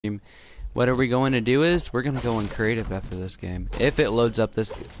What are we going to do is we're going to go in creative after this game. If it loads up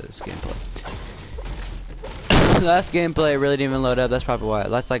this gameplay. Last gameplay really didn't even load up. That's probably why.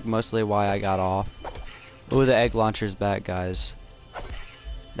 That's like mostly why I got off. Ooh, the egg launcher's back, guys.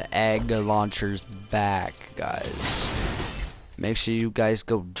 The egg launcher's back, guys. Make sure you guys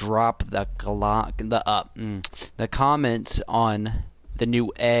go drop the comments on the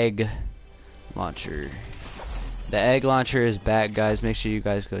new egg launcher. The egg launcher is back, guys. Make sure you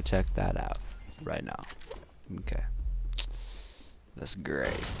guys go check that out right now. Okay. That's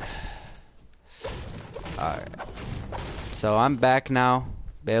great. Alright. So I'm back now.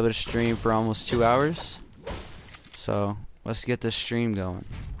 Be able to stream for almost 2 hours. So let's get this stream going.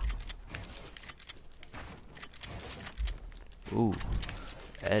 Ooh.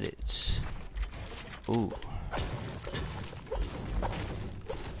 Edits. Ooh.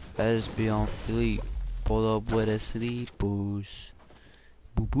 Edits be on fleek. Pull up with a sleepers.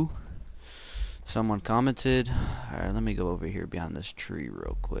 Boo boo. Someone commented. Alright, let me go over here behind this tree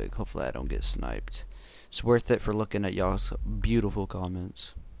real quick. Hopefully I don't get sniped. It's worth it for looking at y'all's beautiful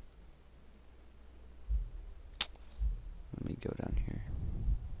comments. Let me go down here.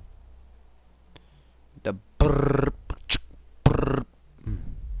 The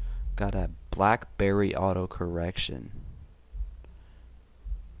got a BlackBerry auto correction.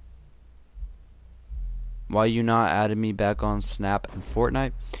 Why you not added me back on Snap and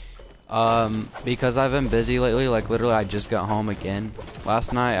Fortnite? Because I've been busy lately. Like literally I just got home again.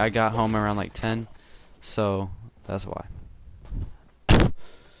 Last night I got home around like 10. So that's why.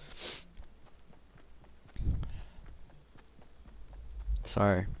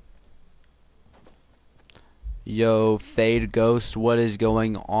 Sorry. Yo, Fade Ghost, what is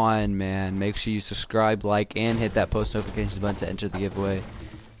going on, man? Make sure you subscribe, like, and hit that post notifications button to enter the giveaway.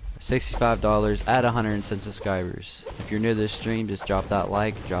 $65 at 110 subscribers. If you're new to this stream, just drop that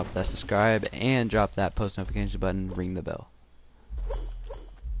like, drop that subscribe, and drop that post notifications button, ring the bell.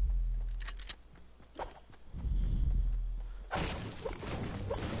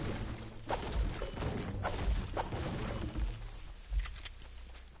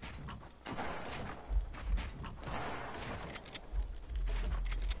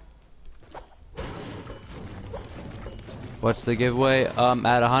 What's the giveaway? At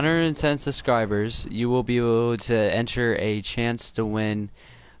 110 subscribers, you will be able to enter a chance to win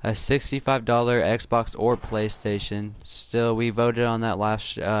a $65 Xbox or PlayStation. Still, we voted on that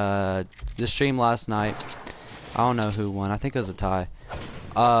the stream last night. I don't know who won. I think it was a tie.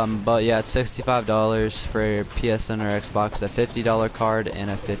 But yeah, it's $65 for PSN or Xbox, a $50 card, and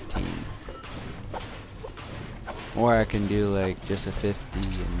a 15. Or I can do like just a 50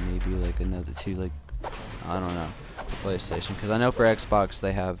 and maybe like another 2, like I don't know. PlayStation, because I know for Xbox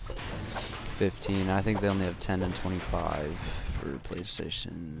they have 15. I think they only have 10 and 25 for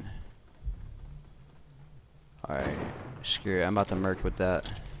PlayStation. Alright, screw it. I'm about to merc with that.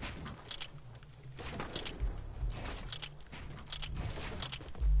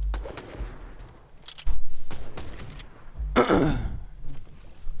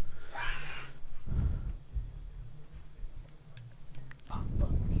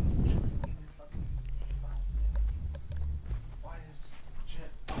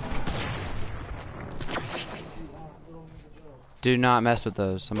 Do not mess with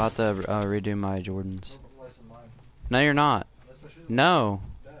those. I'm about to redo my Jordans. No, you're not. No.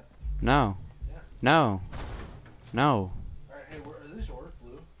 No. No. No. Alright, hey, are these yours,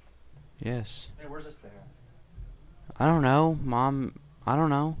 blue? Yes. Hey, where's this thing at? I don't know, Mom. I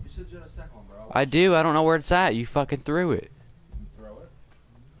don't know. You said you had a second one, bro. I do. I don't know where it's at. You fucking threw it. You throw it?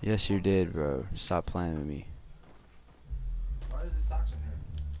 Yes, you did, bro. Stop playing with me. Why is these socks in here?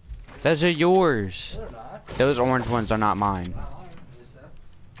 Those are yours. No, they're not. Those orange ones are not mine. Not mine. Is that?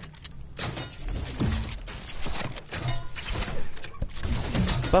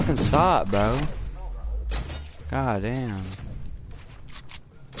 Fucking stop, bro. God damn.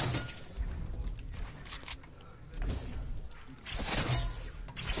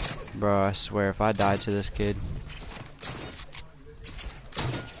 Bro, I swear if I die to this kid.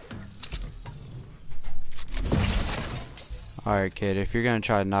 Alright, kid, if you're gonna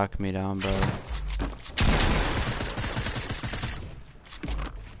try to knock me down, bro.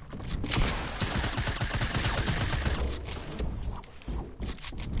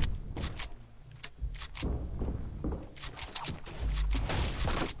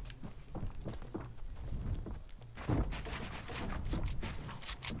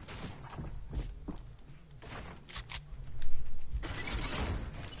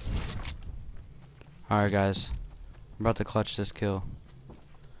 Alright, guys. I'm about to clutch this kill.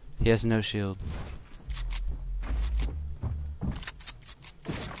 He has no shield.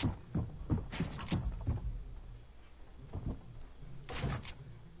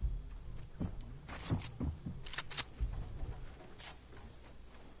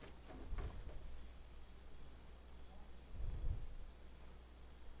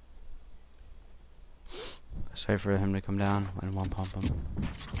 Let's wait for him to come down and one pump him.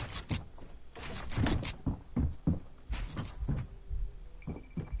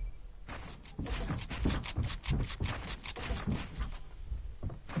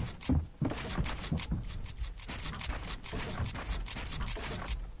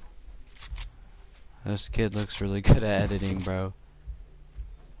 This kid looks really good at editing, bro.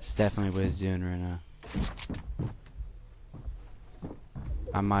 It's definitely what he's doing right now.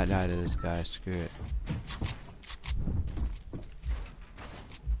 I might die to this guy, screw it.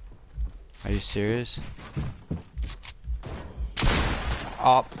 Are you serious?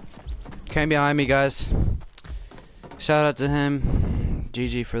 Oh, came behind me, guys. Shout out to him.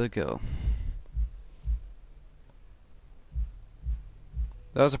 GG for the kill.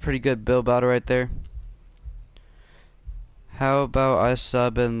 That was a pretty good build battle right there. How about I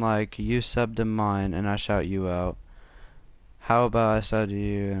sub and like you sub to mine and I shout you out? How about I sub to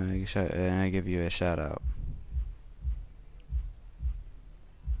you and I give you a shout out?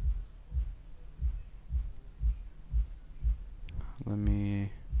 Let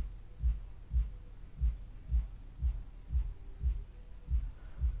me.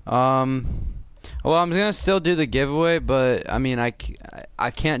 Well, I'm gonna still do the giveaway, but I mean, I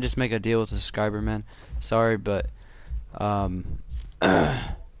can't just make a deal with the subscriber, man. Sorry, but I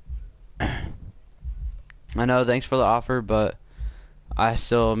know, thanks for the offer, but I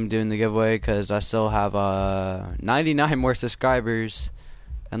still am doing the giveaway because I still have 99 more subscribers.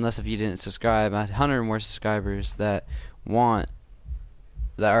 Unless if you didn't subscribe, 100 more subscribers that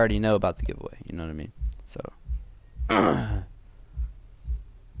already know about the giveaway. You know what I mean? So.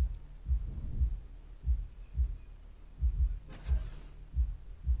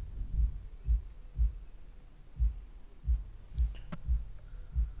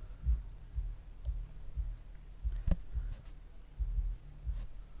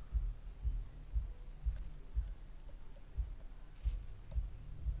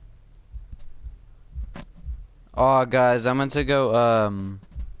 Oh, guys, I meant to go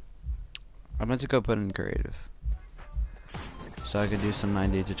put in creative so I could do some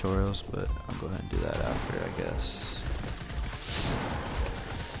 90 tutorials, but I'll go ahead and do that after, I guess.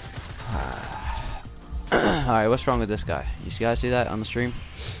 Alright, what's wrong with this guy? You guys see that on the stream?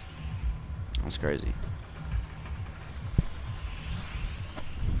 That's crazy.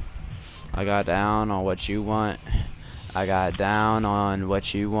 I got down on what you want. I got down on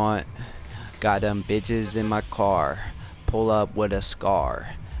what you want. Got them bitches in my car. Pull up with a scar.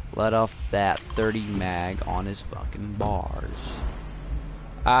 Let off that 30 mag on his fucking bars.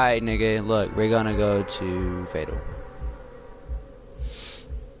 Alright, nigga, look, we're gonna go to Fatal.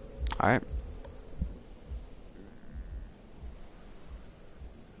 Alright.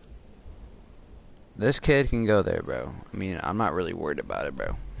 This kid can go there, bro. I mean, I'm not really worried about it,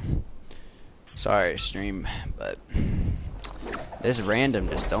 bro. Sorry, stream, but this random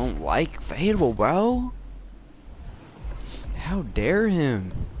just don't like Fatal, bro. How dare him?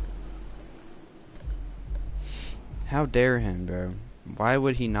 How dare him, bro? Why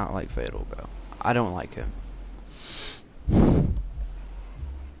would he not like Fatal, bro? I don't like him.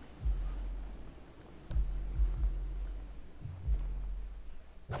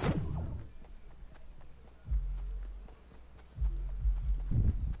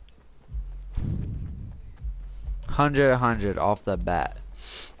 Hundred off the bat.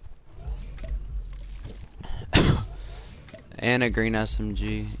 And a green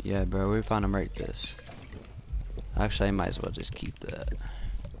SMG. Yeah, bro, we found him right this. Actually, I might as well just keep that.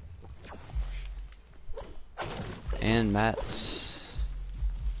 And mats.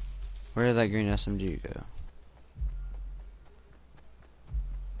 Where did that green SMG go?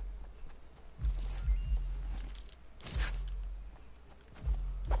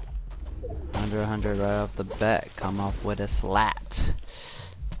 Under 100 right off the bat. Come off with a slat.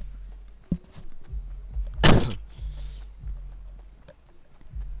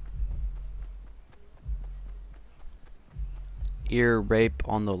 Ear rape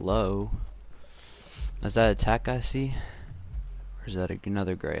on the low. Is that a tac I see? Or is that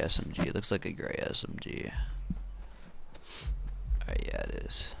another gray SMG? It looks like a gray SMG. Alright, yeah, it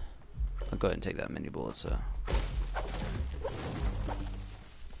is. I'll go ahead and take that mini bullet, so.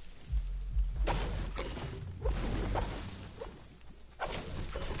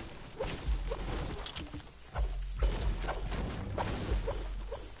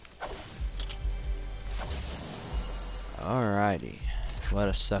 Alrighty. What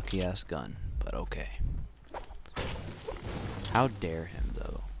a sucky ass gun, but okay. How dare him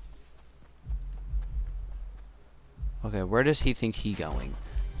though? Okay, where does he think he going?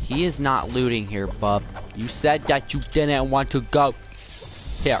 He is not looting here, bub. You said that you didn't want to go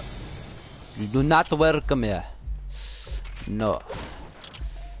here. You do not welcome here. No.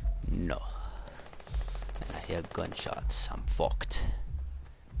 No. And I hear gunshots. I'm fucked.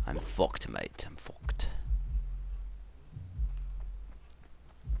 I'm fucked, mate. I'm fucked.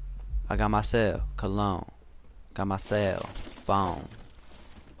 I got myself cologne. Got myself phone.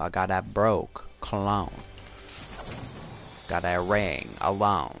 I got that broke cologne. Got that ring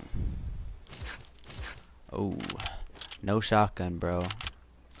alone. Oh, no shotgun, bro.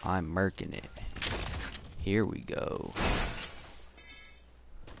 I'm murking it. Here we go.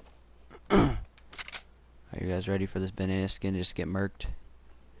 Are you guys ready for this banana skin to just get murked?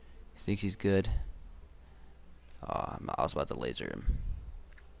 You think he's good? Oh, I was about to laser him.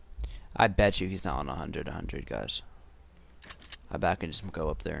 I bet you he's not on 100, guys. I bet I can just go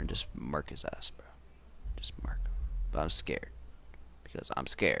up there and just murk his ass, bro. Just murk him. But I'm scared. Because I'm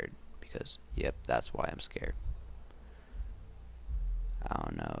scared. Because, yep, that's why I'm scared. I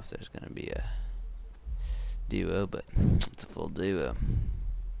don't know if there's gonna be a duo, but it's a full duo.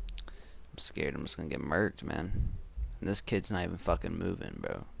 I'm scared I'm just gonna get murked, man. And this kid's not even fucking moving,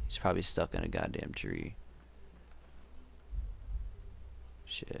 bro. He's probably stuck in a goddamn tree.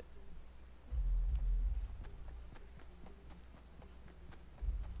 Shit.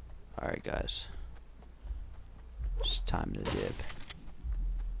 Alright, guys. It's time to dip.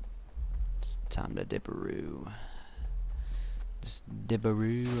 It's time to dip-a-roo. Just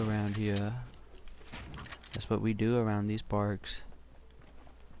dip-a-roo around here. That's what we do around these parks.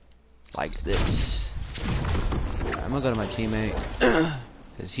 Like this. Right, I'm gonna go to my teammate.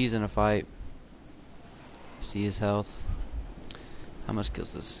 Because he's in a fight. See his health. How much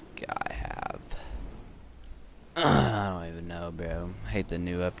kills does this guy have? I don't even know, bro. I hate the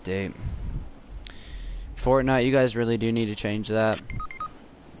new update. Fortnite, you guys really do need to change that.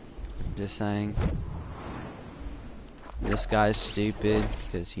 Just saying. This guy's stupid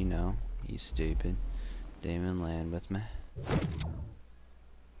because you know he's stupid. Damon land with me.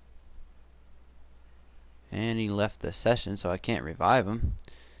 And he left the session, so I can't revive him.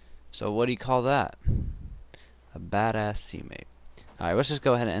 So what do you call that? A badass teammate. Alright, let's just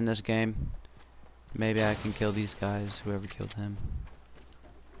go ahead and end this game. Maybe I can kill these guys, whoever killed him.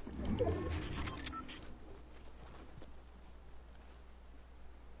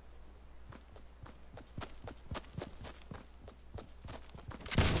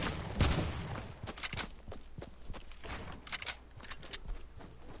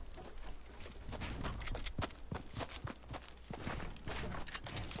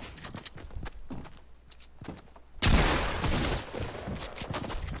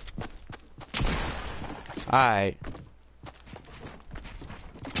 Alright.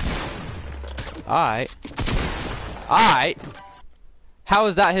 Alright. Alright. How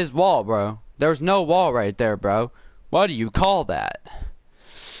is that his wall, bro? There's no wall right there, bro. What do you call that?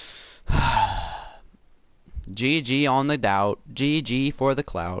 GG on the doubt. GG for the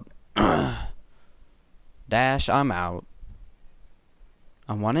clout. Dash, I'm out.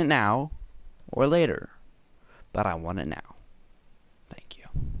 I want it now or later. But I want it now. Thank you.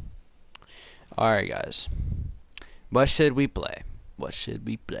 Alright, guys. What should we play? What should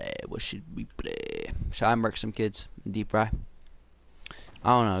we play? What should we play? Should I murk some kids? Deep fry? I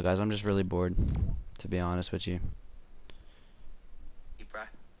don't know, guys. I'm just really bored, to be honest with you. Deep fry?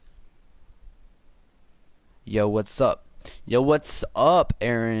 Yo, what's up? Yo, what's up,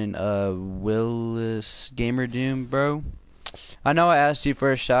 Aaron Willis Gamer Doom, bro? I know I asked you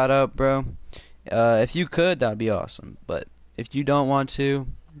for a shout out, bro. If you could, that'd be awesome. But if you don't want to,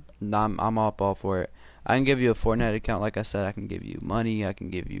 I'm all for it. I can give you a Fortnite account, like I said. I can give you money. I can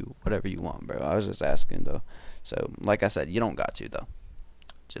give you whatever you want, bro. I was just asking, though. So, like I said, you don't got to, though.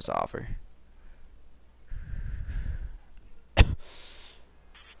 Just offer.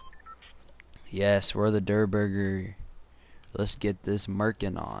 Yes, we're the Durburger. Let's get this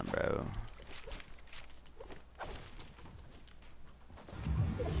merkin on, bro.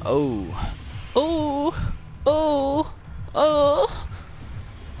 Oh. Oh. Oh. Oh.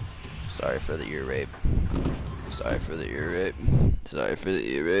 Sorry for the ear rape. Sorry for the ear rape. Sorry for the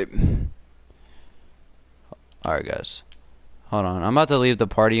ear rape. Alright, guys. Hold on. I'm about to leave the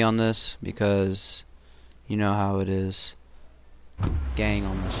party on this because you know how it is. Gang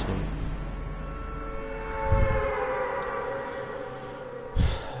on this shit.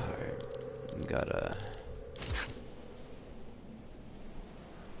 Alright.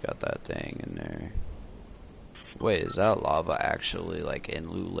 Got that thing in there. Wait, is that lava actually like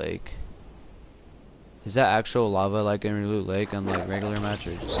in Loot Lake? Is that actual lava like in Loot Lake on like regular match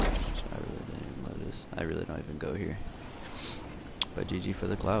or just I really didn't even notice. I really don't even go here. But GG for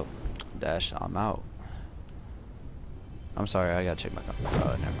the clout. Dash, I'm out. I'm sorry, I gotta check my phone.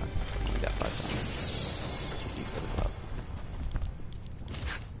 Oh, never mind. We got 5 times. GG for the clout.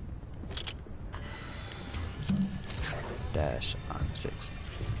 I'm 6.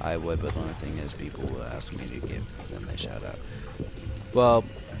 I would, but the only thing is people will ask me to give them a shout out. Well,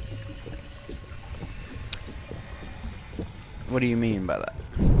 what do you mean by that?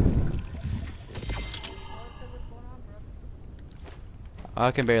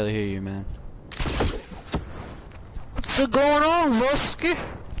 I can barely hear you, man. What's going on, Rusky?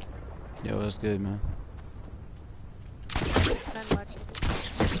 Yo, what's good, man? Not much.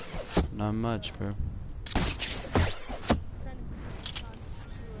 Not much, bro.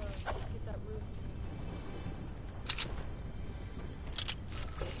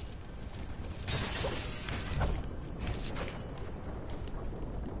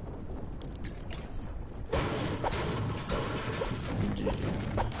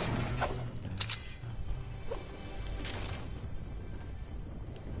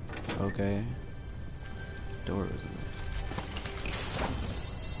 Okay. Door was in there.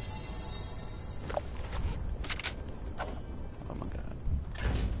 Oh my god.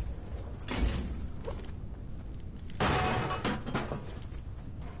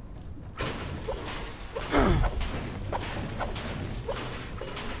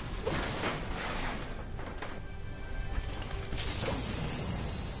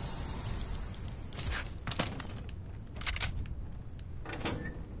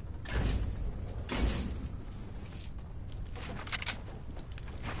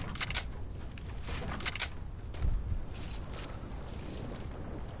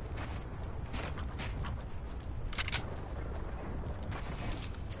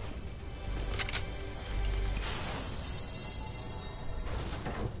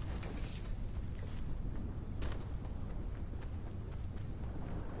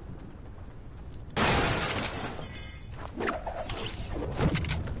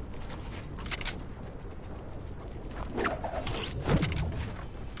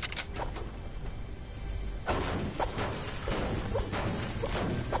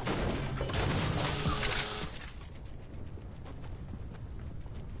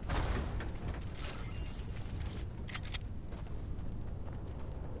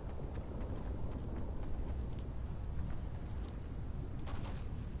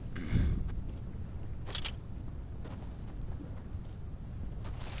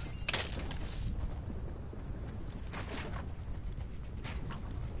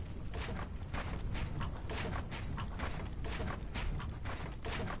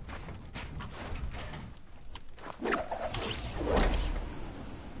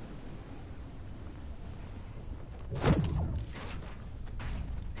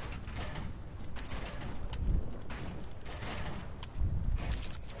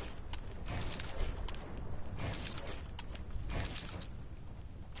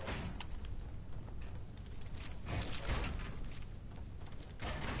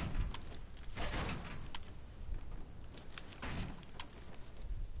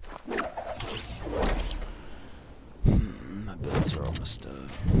 My builds are almost done.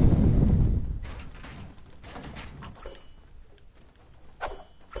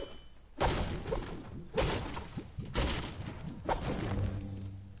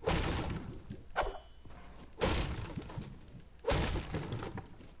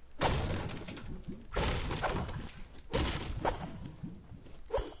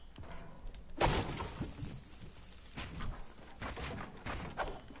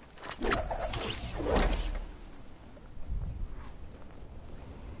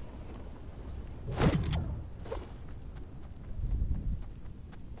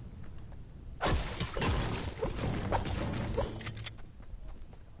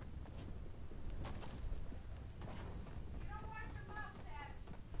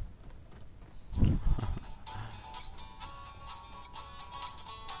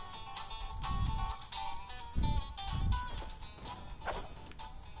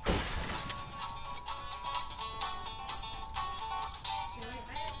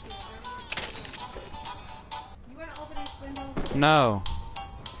 No.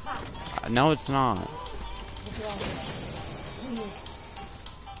 No, it's not.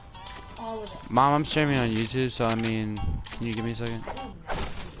 All of it. Mom, I'm streaming on YouTube, so I mean, can you give me a second?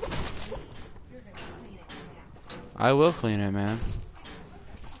 I will clean it, man.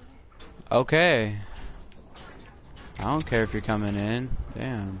 Okay. I don't care if you're coming in.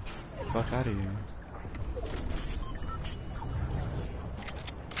 Damn. Fuck out of here.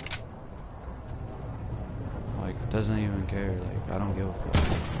 Like, doesn't even care. Like, I don't give a fuck.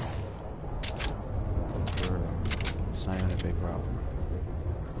 For real. It's not even a big problem.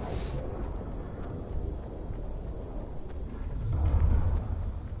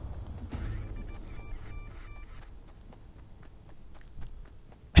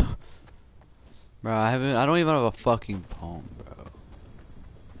 Bro, I don't even have a fucking poem,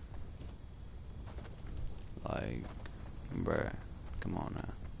 don't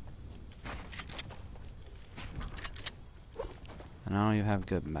know. And I don't even have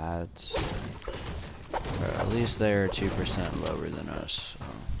good mats. Or at least they're 2% lower than us. So.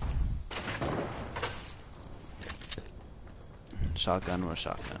 Shotgun with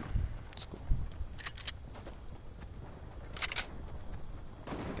shotgun. That's cool.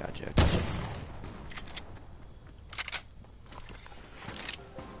 Gotcha.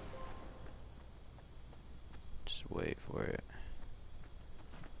 Just wait for it.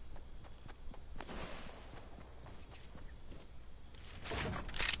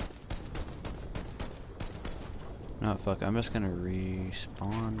 No, fuck, I'm just gonna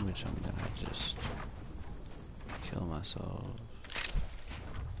respawn, which I'm gonna just kill myself.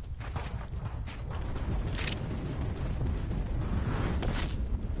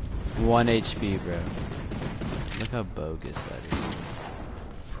 One HP, bro. Look how bogus that is.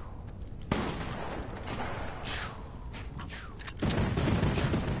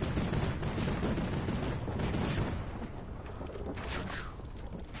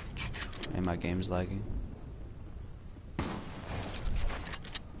 And my game's lagging.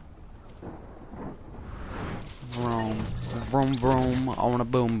 Vroom, vroom, vroom, on a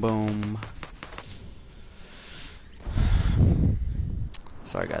boom, boom.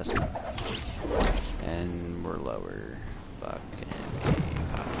 Sorry, guys. And we're lower. Fucking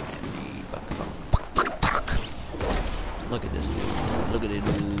me, fuck. Look at this dude. Look at it,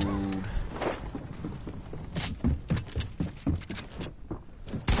 dude.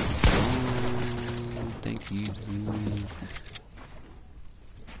 Oh, thank you.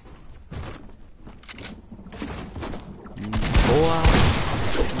 Boy.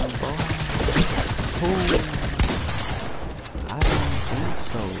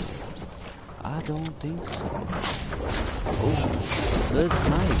 I don't think so. Oh, good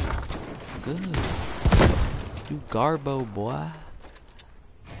snipe. Good. You Garbo, boy.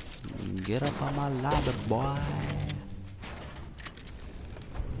 Get up on my ladder, boy.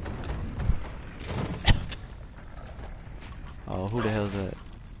 Oh, who the hell's that?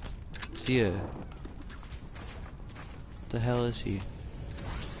 Sia. What the hell is he?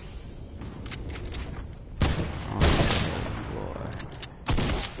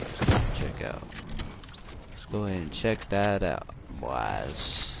 Out. Let's go ahead and check that out,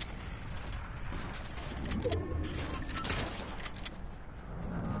 boys.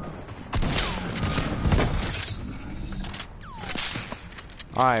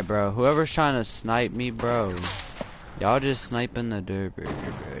 Alright, bro. Whoever's trying to snipe me, bro. Y'all just sniping the dirt burger,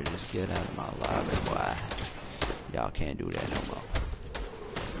 bro. Just get out of my lobby, boy. Y'all can't do that no more.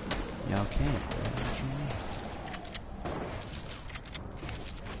 Y'all can't, bro. What you mean?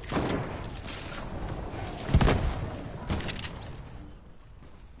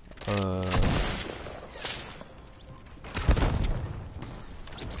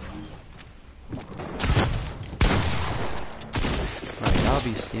 Y'all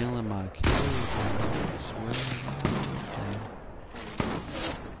be stealing my kills, I swear to God.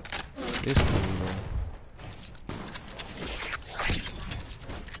 It's cool, bro.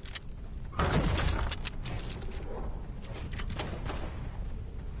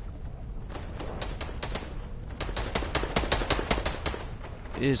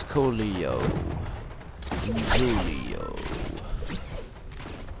 It's Coolio. Julio.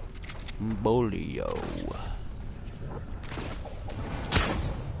 Bolio.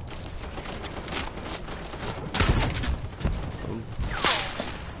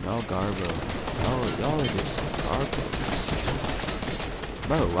 Y'all Garbo. Y'all are just garbage.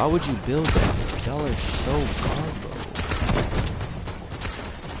 Bro, why would you build that? Y'all are so Garbo.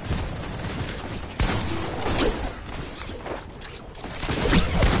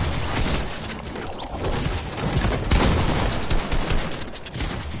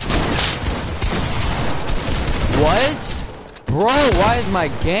 What? Bro, why is my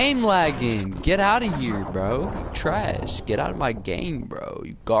game lagging? Get out of here, bro. You trash. Get out of my game, bro.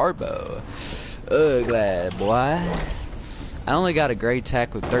 You Garbo. Ugly, boy. I only got a great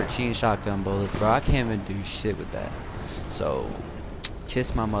tech with 13 shotgun bullets, bro. I can't even do shit with that. So,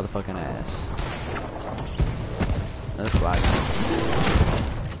 kiss my motherfucking ass. That's why I got.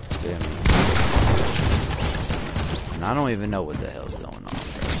 Damn. And I don't even know what the hell's going on, bro.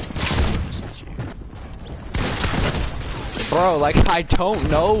 Bro, like, I don't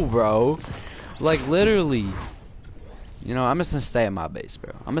know, bro. Like, literally. You know, I'm just gonna stay at my base,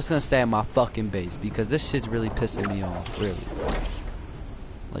 bro. I'm just gonna stay at my fucking base because this shit's really pissing me off, really.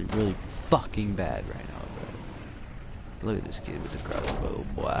 Like, really fucking bad right now, bro. Look at this kid with the crossbow,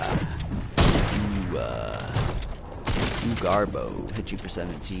 boy. You Garbo. Hit you for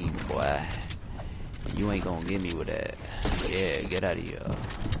 17, boy. You ain't gonna get me with that. Yeah, get out of here.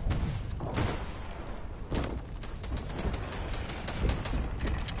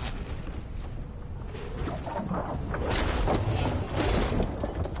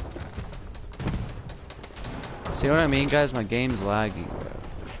 See what I mean, guys? My game's lagging, bro.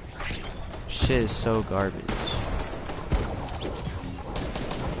 Shit is so garbage.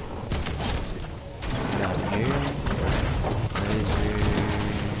 Down here. Laser.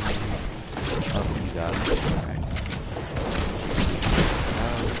 Oh, you got it. Alright.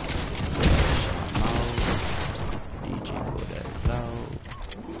 DJ for that low.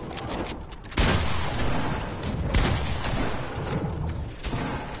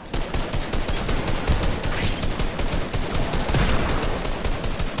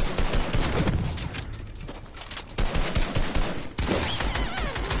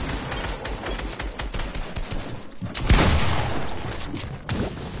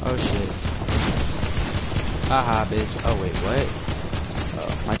 Oh shit. Haha, bitch. Oh wait, what?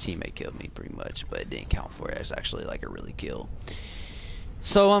 Oh, my teammate killed me pretty much, but it didn't count for it. It's actually like a really kill.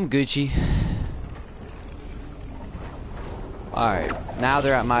 So I'm Gucci. Alright, now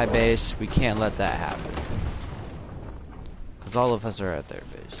they're at my base. We can't let that happen. Because all of us are at their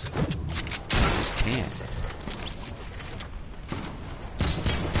base. We just can't.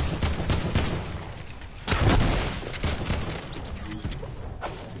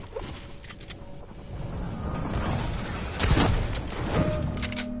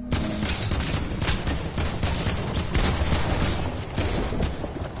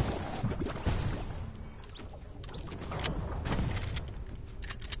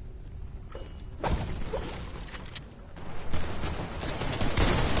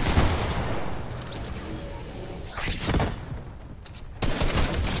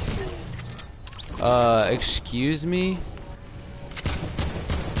 Excuse me?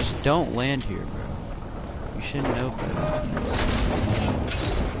 Just don't land here, bro. You should know better.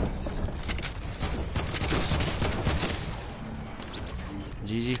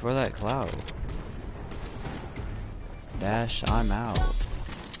 GG for that cloud. Dash, I'm out.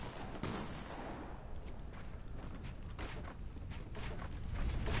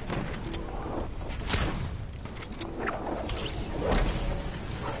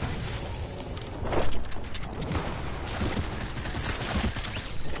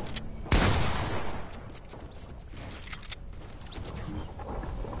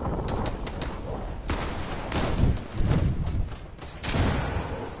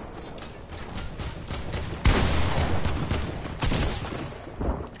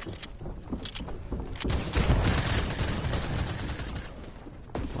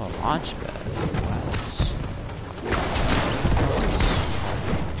 Launch pad. Nice.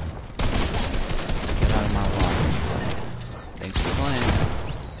 Get out of my launch pad. Thanks for playing.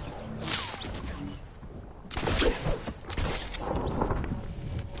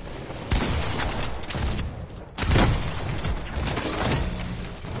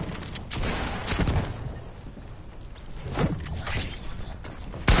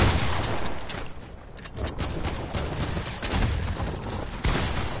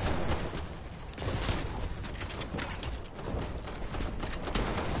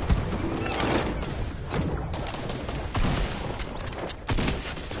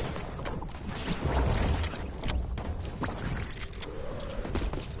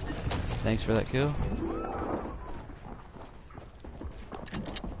 Thanks for that kill.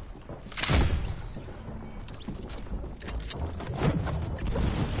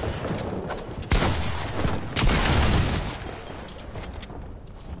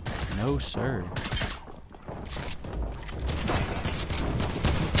 No, sir.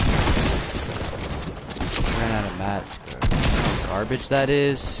 Ran out of mats, bro. How garbage that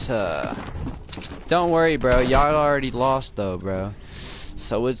is. Don't worry, bro. Y'all already lost, though, bro.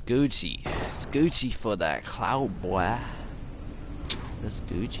 So it's Gucci. It's Gucci for that clout, boy. It's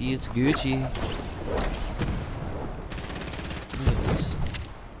Gucci. It's Gucci. Look at this.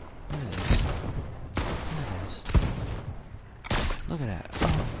 Look at this. Look at this. Look at that.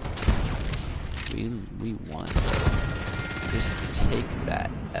 Oh. We won. Just take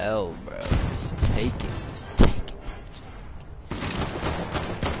that L, bro. Just take it. Just take it.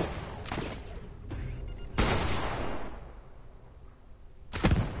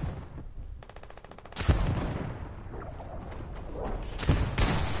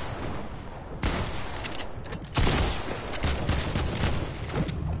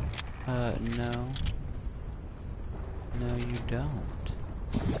 No. No, you don't.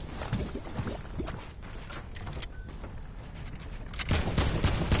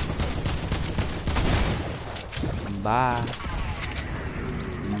 Bye.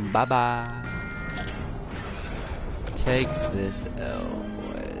 Bye-bye. take this L,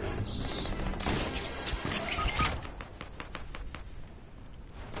 boys.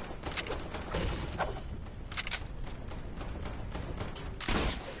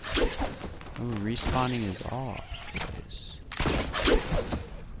 Ooh, respawning is off, boys.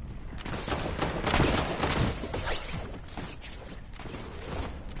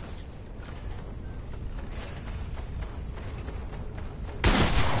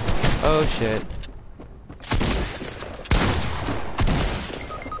 Oh shit.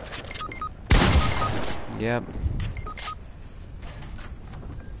 Yep.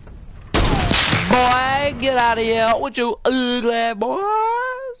 Boy, get out of here with you ugly boys.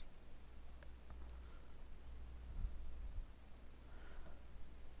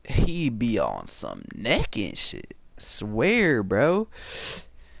 He be on some neck and shit. Swear, bro.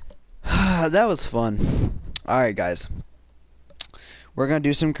 That was fun. Alright, guys. We're gonna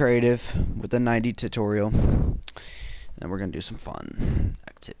do some creative with the 90 tutorial. And we're gonna do some fun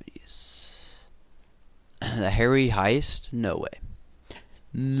activities. The Harry heist? No way.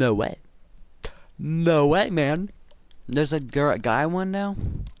 No way. No way, man. There's a guy one now?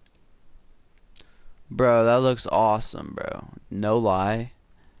 Bro, that looks awesome, bro. No lie.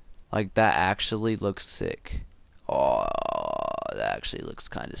 Like, that actually looks sick. Oh, that actually looks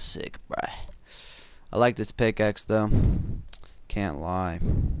kind of sick, bruh. I like this pickaxe, though. Can't lie.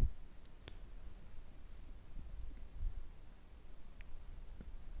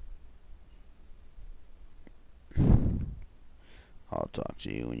 I'll talk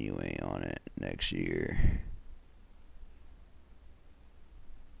to you when you ain't on it next year.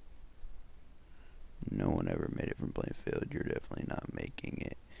 No one ever made it from playing field. You're definitely not making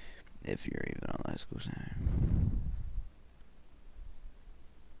it if you're even on high school center.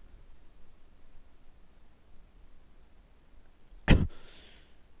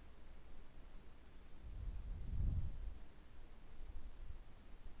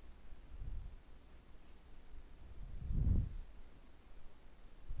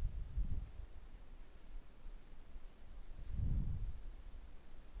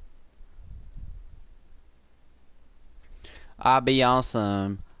 I be on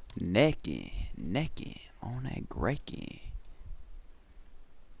some necky on that Grekky.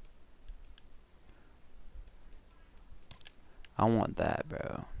 I want that,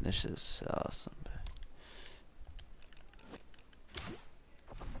 bro. This is awesome.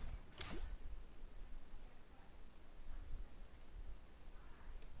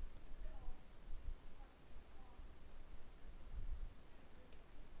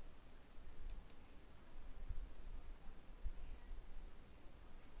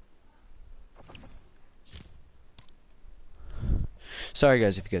 Sorry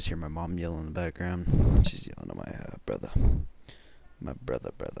guys if you guys hear my mom yelling in the background. She's yelling at my brother. My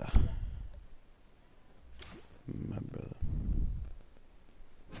brother. My brother.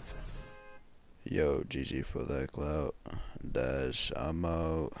 Yo, GG for that clout. Dash, I'm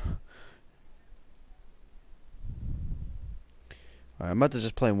out. Alright, I'm about to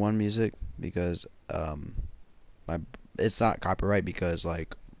just play one music because it's not copyright because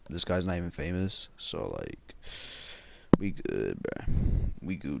like this guy's not even famous, so like we good, bruh.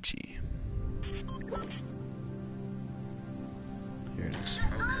 We Gucci. Here it is.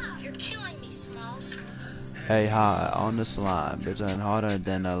 You're killing me, Smalls. Hey, hi, on the slime, bitch, I'm harder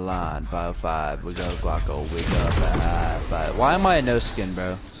than a line. 5-5, we go Guaco, we go high five. Why am I a no skin,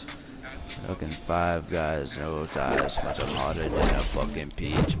 bro? Fucking 5 guys, no size, much I'm harder than a fucking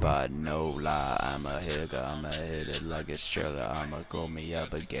peach pod. No lie, I'm a hitter, I'ma hit it like a stroller. I'ma go me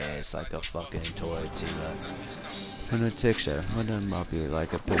up a gas like a fucking tortilla. From the texture, I done mop you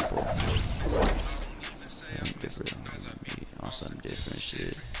like a pimple. I'm different, on some different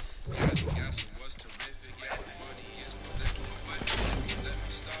shit.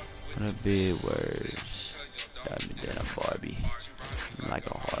 Wanna be words. Got me than a Barbie. I'm like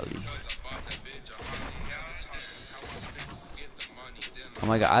a Harley. Oh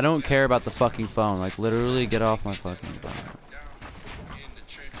my god, I don't care about the fucking phone. Like, literally, get off my fucking phone.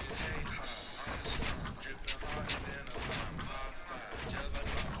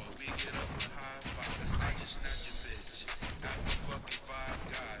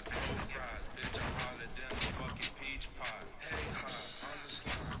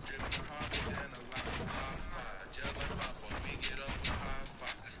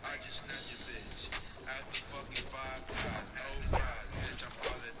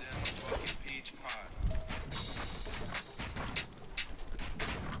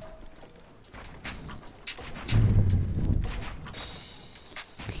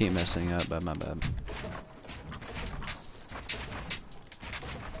 I keep messing up, but my bad.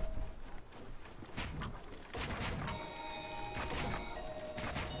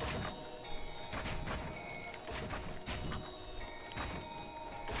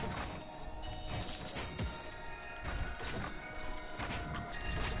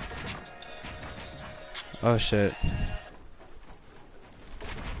 Oh shit.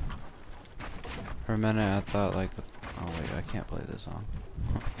 For a minute I thought like, oh wait, I can't play this song.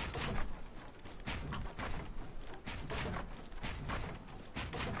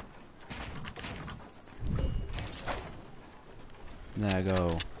 Then I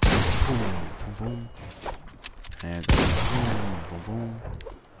go boom, boom, boom. And I go boom, boom,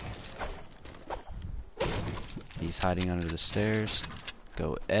 boom. He's hiding under the stairs.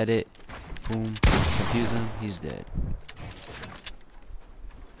 Go edit. Boom. Confuse him. He's dead.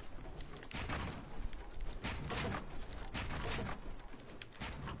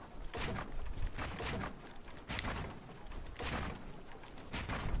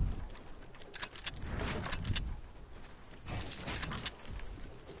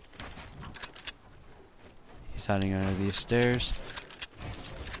 He's hiding under these stairs.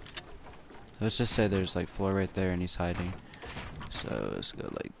 Let's just say there's like floor right there and he's hiding. So let's go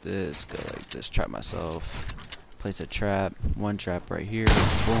like this, trap myself. Place a trap, one trap right here.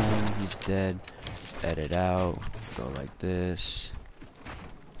 Boom, he's dead. Edit out. Go like this.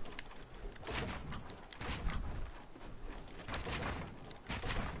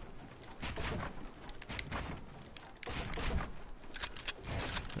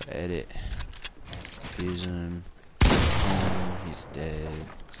 Edit. Confuse him. Boom, he's dead.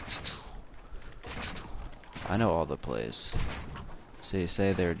 I know all the plays. See,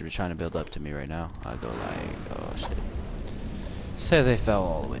 say they're trying to build up to me right now. I go like, oh shit. Say they fell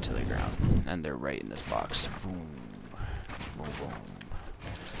all the way to the ground, and they're right in this box. Boom, boom, boom,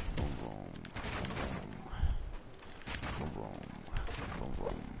 boom, boom, boom, boom, boom,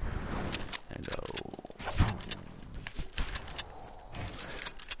 boom, and go.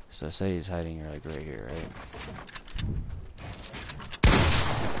 So say he's hiding like right here, right?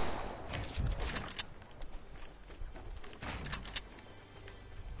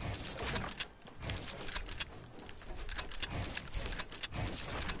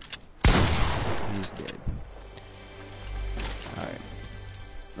 He's dead. Alright.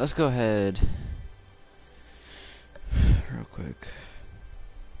 Let's go ahead real quick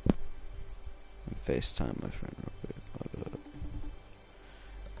and FaceTime my friend real quick. Hold up.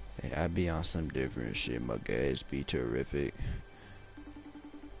 Hey, I be on some different shit. My guys be terrific.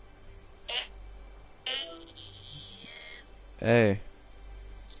 Hey.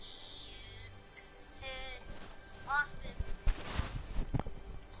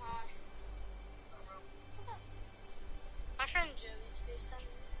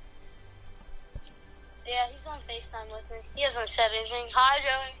 Yeah, he's on FaceTime with me. He hasn't said anything. Hi,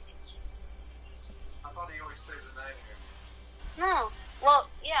 Joey. I thought he always stays at night here. No. Well,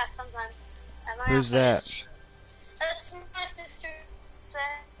 yeah, sometimes. At my Who's office. that? That's my sister.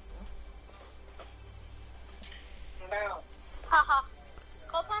 No. Haha.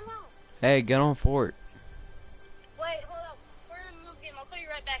 Call time out. Hey, get on Fort. Wait, hold up. We're in a move game. I'll call you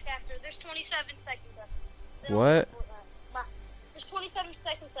right back after. There's 27 seconds left. Then I'll What? get on Fortnite. Nah. There's 27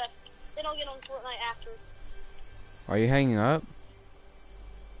 seconds left. Then I'll get on Fortnite after. Are you hanging up?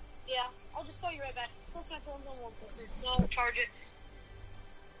 Yeah. I'll just call you right back. Plus my phone's on 1%, so I'll charge it.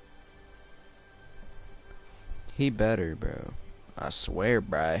 He better, bro. I swear,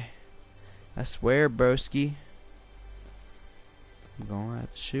 bro. I swear, broski. I'm gonna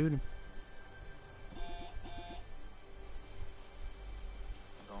have to shoot him. I'm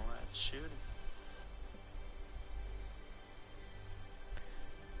gonna have to shoot him.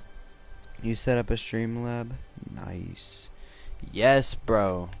 You set up a Streamlab? Nice. Yes,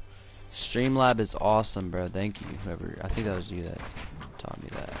 bro. Streamlab is awesome, bro. Thank you, whoever. I think that was you that taught me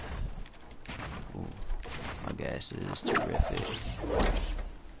that. Ooh, my guess is terrific.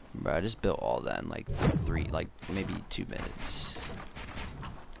 Bro, I just built all that in like maybe 2 minutes.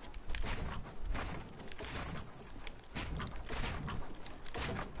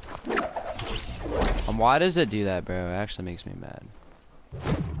 Why does it do that, bro? It actually makes me mad.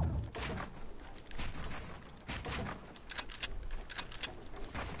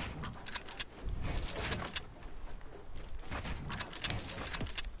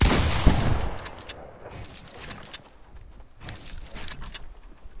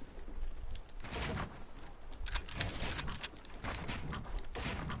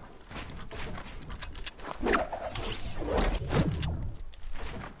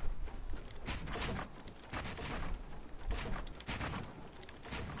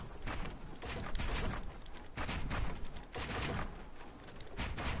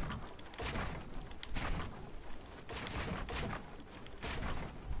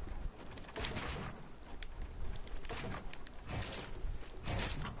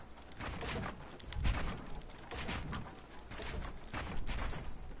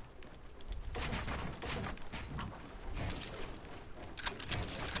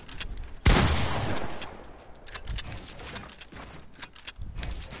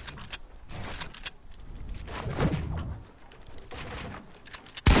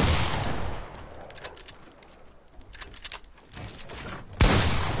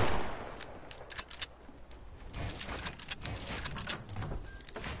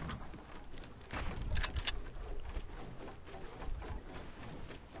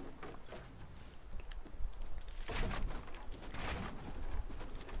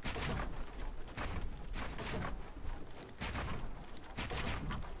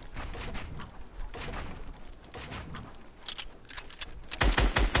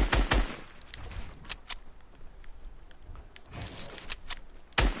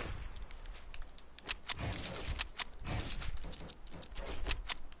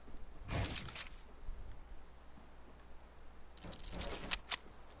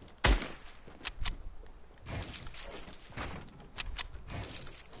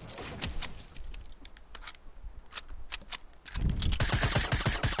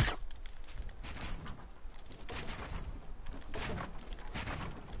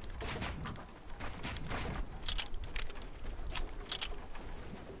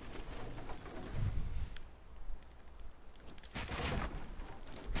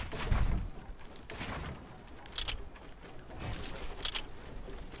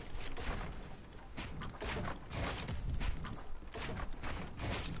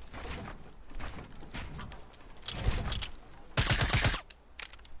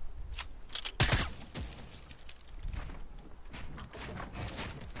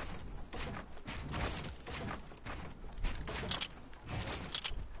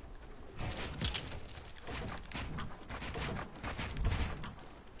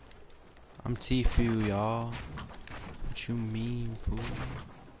 I'm Tfue, y'all. What you mean, fool?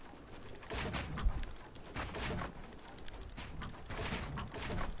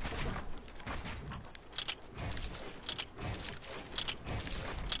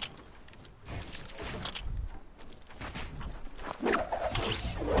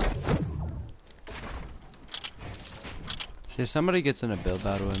 See, if somebody gets in a build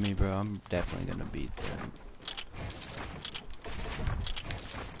battle with me, bro, I'm definitely gonna beat them.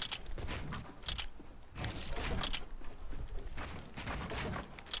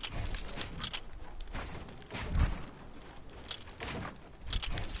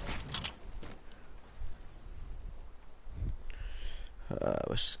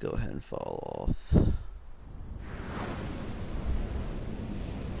 Let's just go ahead and fall off.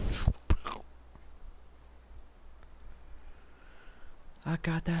 I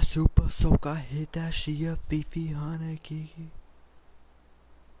got that super soak, I hit that, she a Fifi, honey, Kiki.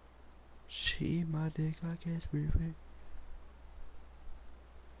 She my dick, I guess, Fifi.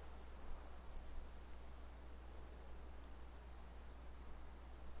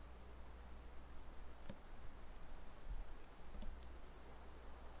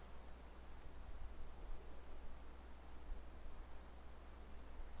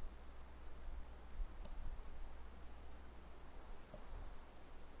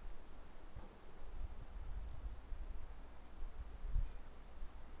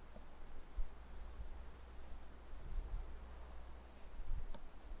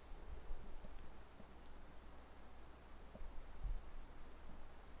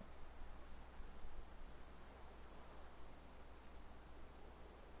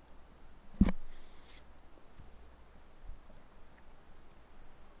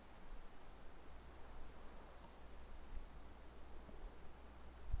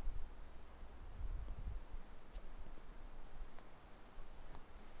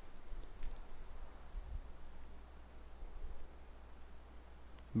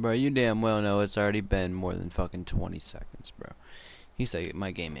 Bro, you damn well know it's already been more than fucking 20 seconds, bro. He said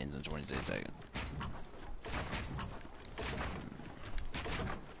my game ends in 26 seconds.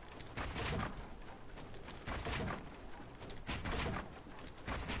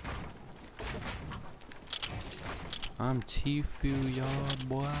 I'm Tfue, y'all,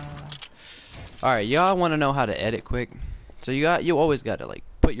 boy. Alright, y'all want to know how to edit quick? So you always got to like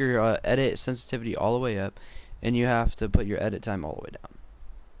put your edit sensitivity all the way up, and you have to put your edit time all the way down.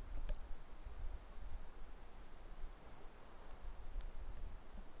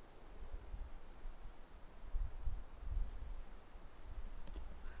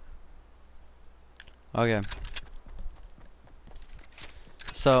 Okay.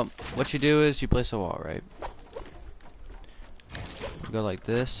 So what you do is you place a wall, right? You go like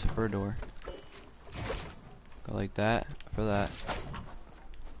this for a door. Go like that for that.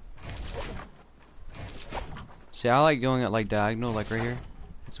 See, I like going at like diagonal, like right here.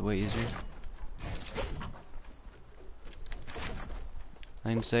 It's way easier. I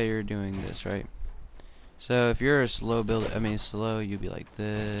can say you're doing this, right? So if you're a slow build, slow, you'd be like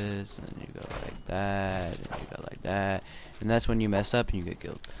this, and then you go like that, and you go like that, and that's when you mess up and you get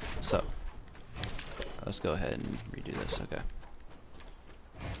killed. So let's go ahead and redo this. Okay.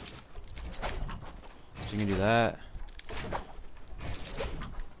 So you can do that.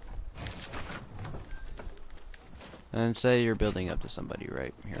 And say you're building up to somebody,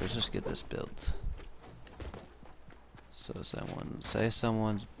 right? Here, let's just get this built. So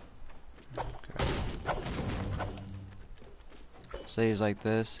someone's okay. Say he's like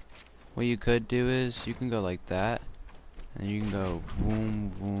this. What you could do is you can go like that, and you can go boom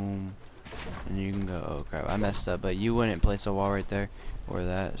boom, and you can go, oh crap, I messed up, but you wouldn't place a wall right there or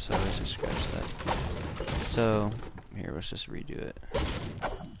that, so let's just scratch that. So here, let's just redo it.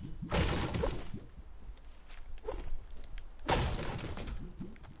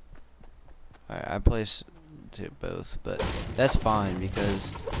 Alright, I placed it both, but that's fine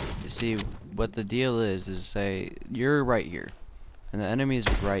because you see what the deal is say you're right here and the enemy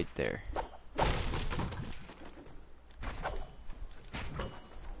is right there.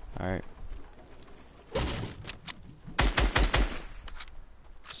 Alright.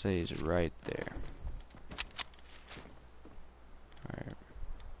 Say he's right there. Alright.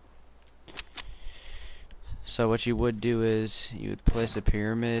 So what you would do is you would place a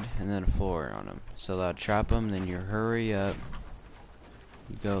pyramid and then a floor on them. So that'll trap them, then you hurry up.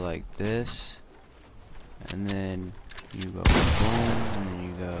 You go like this, and then you go boom, and then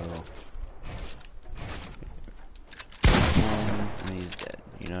you go boom, and then he's dead.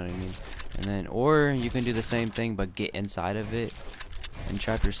 You know what I mean? And then, or you can do the same thing but get inside of it and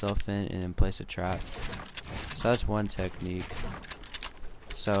trap yourself in and then place a trap. So that's one technique.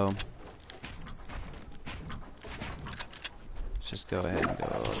 So just go ahead and go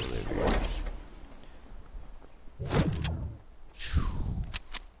all the way over here.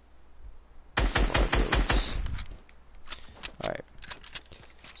 Alright.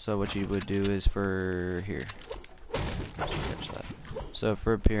 So what you would do is for here. Catch that. So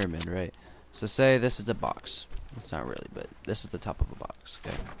for a pyramid, right? So say this is a box. It's not really, but this is the top of a box,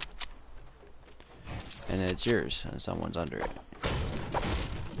 okay? And it's yours, and someone's under it.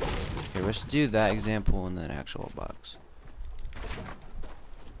 Okay, let's do that example in the actual box.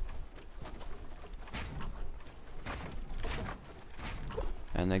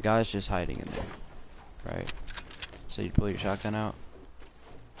 And the guy's just hiding in there, right? So you pull your shotgun out,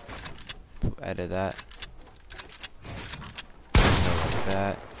 edit that, go like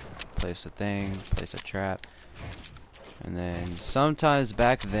that, place a thing, place a trap, and then sometimes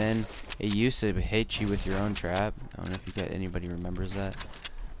back then it used to hit you with your own trap. I don't know if you got anybody remembers that.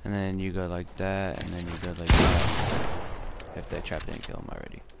 And then you go like that, and then you go like that. If that trap didn't kill him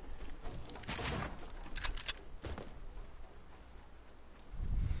already.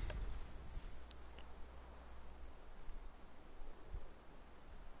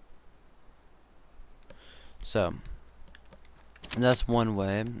 So that's one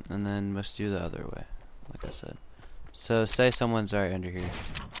way, and then let's do the other way, like I said. So say someone's right under here.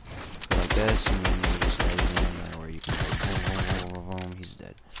 Go like this, and then you just edit him, or you can go boom, boom, boom, boom, boom, he's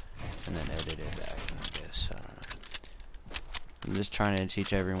dead. And then edit it back, I guess. I don't know. I'm just trying to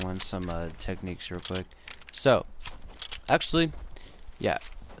teach everyone some techniques real quick. So, actually, yeah.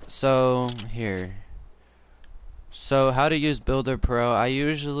 So, here. So, how to use Builder Pro. I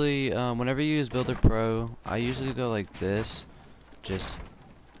usually, whenever you use Builder Pro, I usually go like this. Just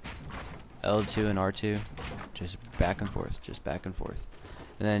L2 and R2. Just back and forth. Just back and forth.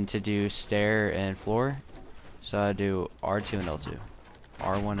 And then to do stair and floor, so I do R2 and L2.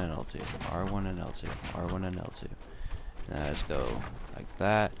 R1 and L2, R1 and L2, R1 and L2. Now let's go like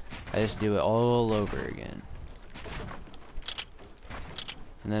that. I just do it all over again.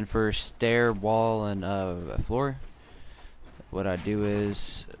 And then for stair, wall, and floor, what I do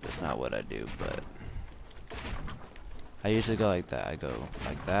is, that's not what I do, but I usually go like that. I go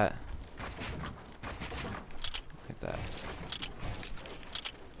like that, like that.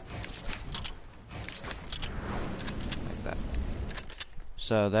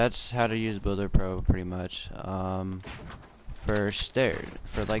 So that's how to use Builder Pro pretty much. For stair,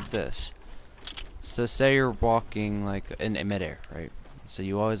 for like this. So say you're walking like in midair, right? So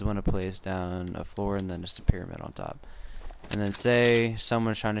you always want to place down a floor and then just a pyramid on top. And then say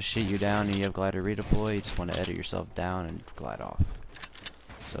someone's trying to shoot you down and you have glider redeploy, you just want to edit yourself down and glide off.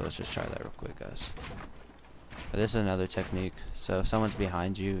 So let's just try that real quick, guys. But this is another technique. So if someone's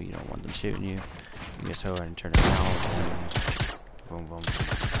behind you, you don't want them shooting you, you just go ahead and turn it around and boom, boom,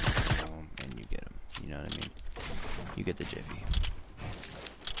 boom, and you get them. You know what I mean? You get the jiffy.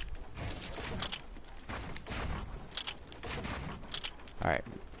 Alright.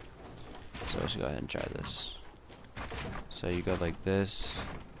 So let's go ahead and try this. So you go like this,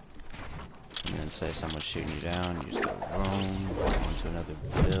 and then say someone's shooting you down, you just go boom, onto another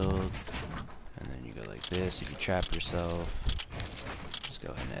build, and then you go like this. If you trap yourself, just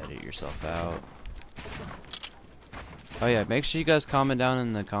go ahead and edit yourself out. Oh yeah, make sure you guys comment down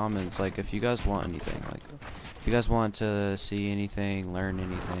in the comments, like, if you guys want anything, like, if you guys want to see anything, learn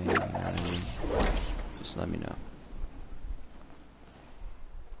anything, you know what I mean, just let me know.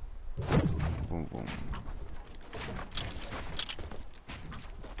 Boom, boom.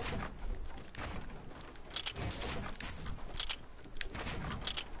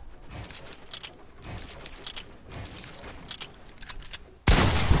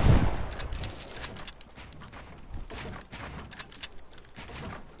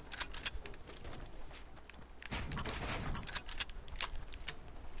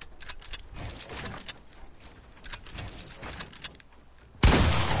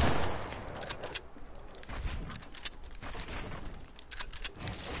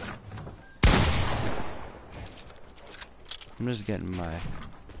 I'm just getting my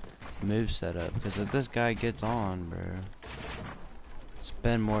move set up, because if this guy gets on, bro, it's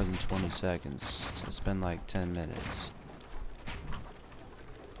been more than 20 seconds, so it's been like 10 minutes.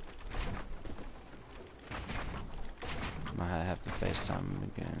 Might have to FaceTime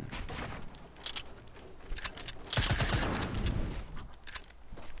him again.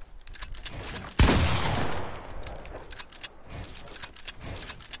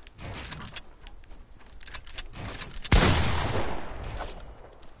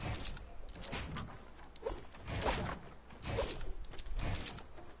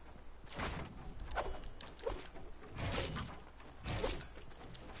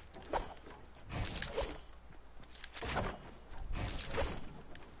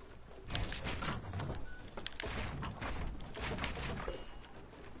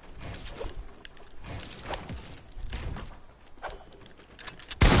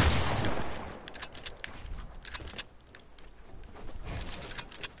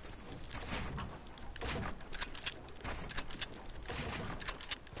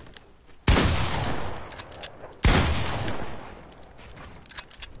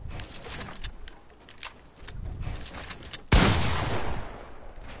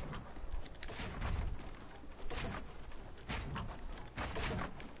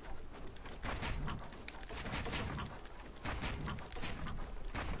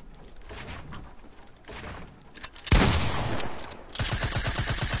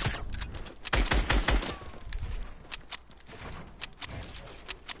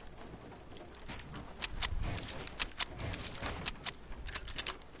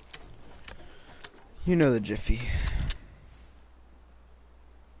 You know the jiffy.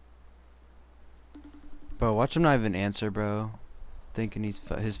 Bro, watch him not even answer, bro. Thinking his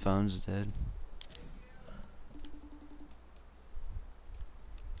phone's dead.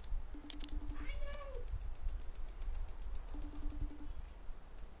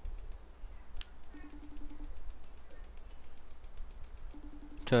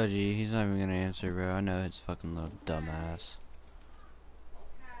 Told you, he's not even gonna answer, bro. I know his fucking little dumbass.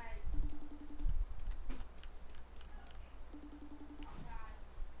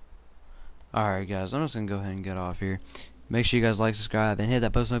 Alright guys, I'm just gonna go ahead and get off here. Make sure you guys like, subscribe, and hit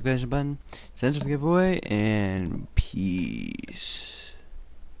that post notification button. Send to the giveaway, and peace.